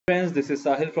Friends, this is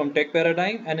Sahil from Tech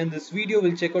Paradigm, and in this video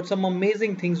we'll check out some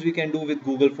amazing things we can do with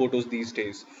Google Photos these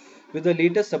days. With the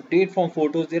latest update from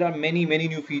Photos, there are many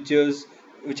new features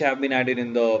which have been added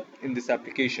in this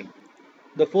application.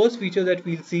 The first feature that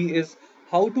we'll see is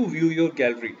how to view your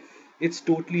gallery. It's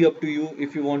totally up to you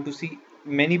if you want to see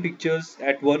many pictures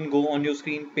at one go on your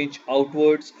screen, pinch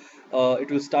outwards.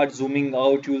 It will start zooming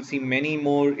out. You will see many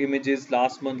more images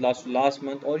last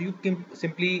month, or you can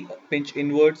simply pinch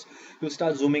inwards. You'll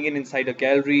start zooming in inside a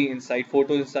gallery, inside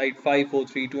photo, inside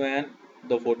 5432 and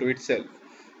the photo itself.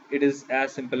 It is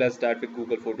as simple as that with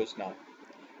Google Photos now.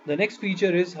 The next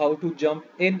feature is how to jump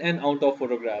in and out of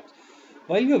photographs.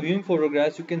 While you're viewing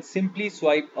photographs, you can simply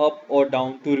swipe up or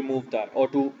down to remove that or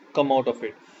to come out of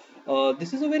it.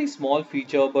 This is a very small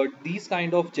feature, but these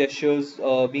kind of gestures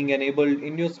being enabled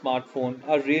in your smartphone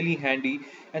are really handy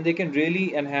and they can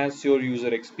really enhance your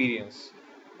user experience.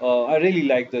 I really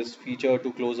like this feature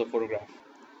to close a photograph.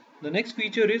 The next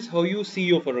feature is how you see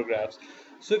your photographs.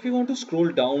 So if you want to scroll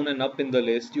down and up in the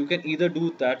list, you can either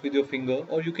do that with your finger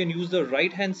or you can use the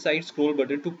right hand side scroll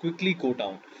button to quickly go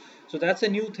down. So that's a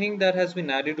new thing that has been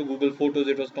added to Google Photos.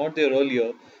 It was not there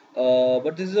earlier,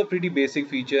 but this is a pretty basic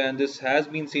feature and this has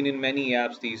been seen in many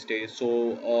apps these days.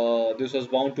 So this was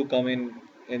bound to come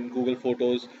in Google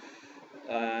Photos,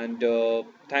 and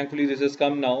thankfully this has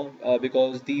come now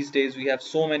because these days we have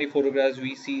so many photographs,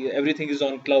 we see everything is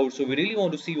on cloud, so we really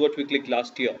want to see what we clicked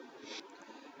last year.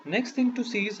 Next thing to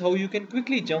see is how you can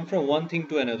quickly jump from one thing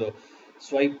to another.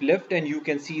 Swipe left and you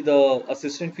can see the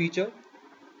assistant feature.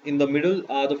 In the middle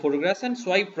are the photographs, and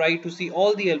swipe right to see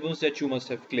all the albums that you must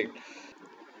have clicked.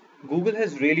 Google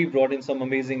has really brought in some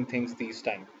amazing things these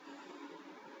time.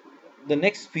 The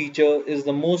next feature is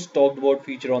the most talked about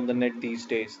feature on the net these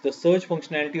days. The search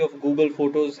functionality of Google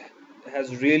Photos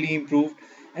has really improved,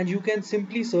 and you can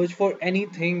simply search for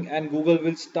anything and Google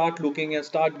will start looking and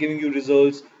start giving you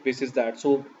results basis that.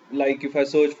 So like if I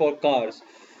search for cars,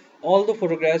 all the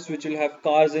photographs which will have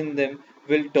cars in them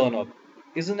will turn up.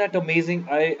 Isn't that amazing?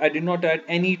 I did not add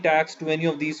any tags to any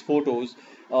of these photos,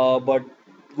 but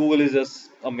Google is just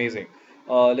amazing.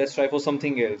 Let's try for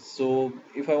something else. So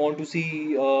if I want to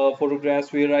see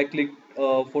photographs where I click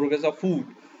photographs of food,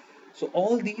 so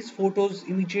all these photos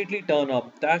immediately turn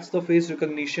up. That's the face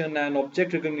recognition and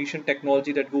object recognition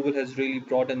technology that Google has really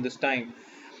brought in this time.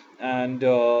 And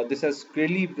this has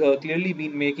clearly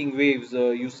been making waves.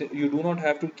 You do not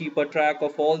have to keep a track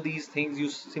of all these things. You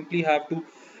simply have to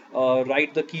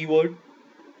write the keyword,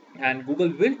 and Google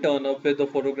will turn up with the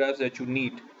photographs that you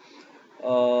need.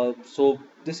 So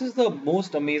this is the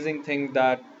most amazing thing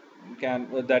that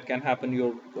can happen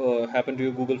to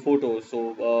your Google Photos.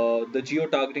 So the geo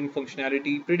targeting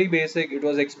functionality, pretty basic. It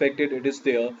was expected. It is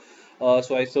there.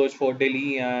 So I searched for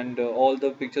Delhi, and all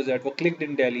the pictures that were clicked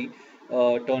in Delhi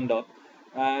turned up.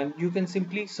 And you can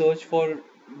simply search for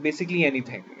basically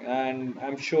anything, and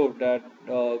I'm sure that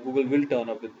Google will turn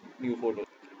up with new photos.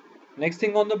 Next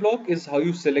thing on the block is how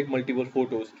you select multiple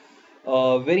photos.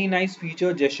 Very nice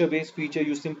feature, gesture-based feature.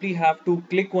 You simply have to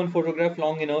click one photograph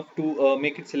long enough to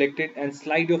make it selected and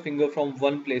slide your finger from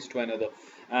one place to another,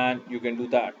 and you can do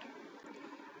that.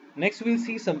 Next, we'll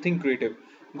see something creative.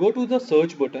 Go to the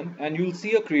search button and you'll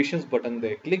see a creations button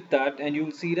there. Click that and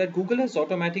you'll see that Google has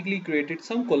automatically created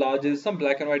some collages, some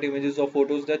black and white images of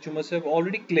photos that you must have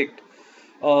already clicked.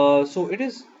 So it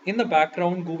is in the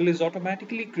background, Google is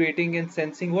automatically creating and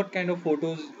sensing what kind of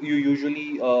photos you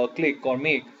usually click or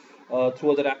make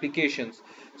through other applications.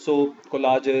 So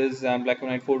collages and black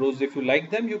and white photos, if you like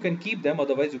them, you can keep them,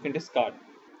 otherwise you can discard.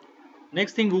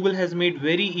 Next thing Google has made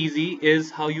very easy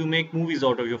is how you make movies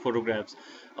out of your photographs.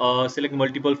 Select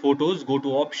multiple photos, go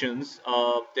to options.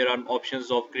 There are options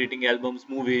of creating albums,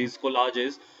 movies,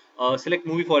 collages. Select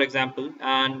movie for example,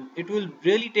 and it will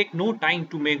really take no time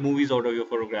to make movies out of your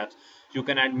photographs. You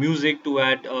can add music to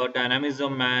add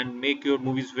dynamism and make your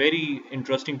movies very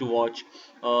interesting to watch.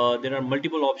 There are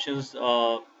multiple options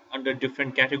under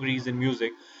different categories in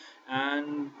music,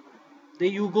 and there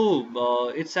you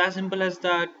go. It's as simple as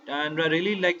that, and I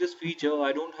really like this feature.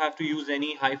 I don't have to use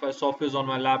any hi-fi softwares on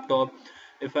my laptop.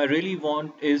 If I really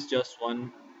want is just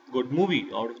one good movie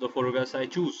out of the photographs I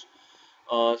choose.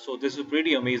 So this is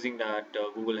pretty amazing that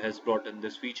Google has brought in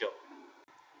this feature.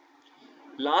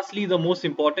 Lastly, the most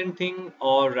important thing,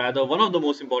 or rather one of the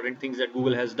most important things that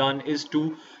Google has done, is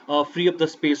to free up the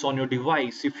space on your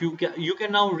device. If you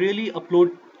can now really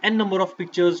upload n number of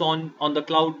pictures on the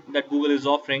cloud that Google is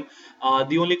offering.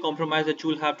 The only compromise that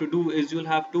you'll have to do is you'll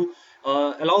have to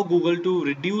allow Google to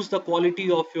reduce the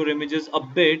quality of your images a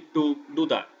bit to do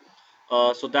that.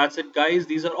 So that's it, guys.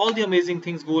 These are all the amazing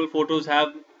things Google Photos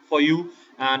have for you,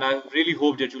 and I really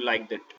hope that you liked it.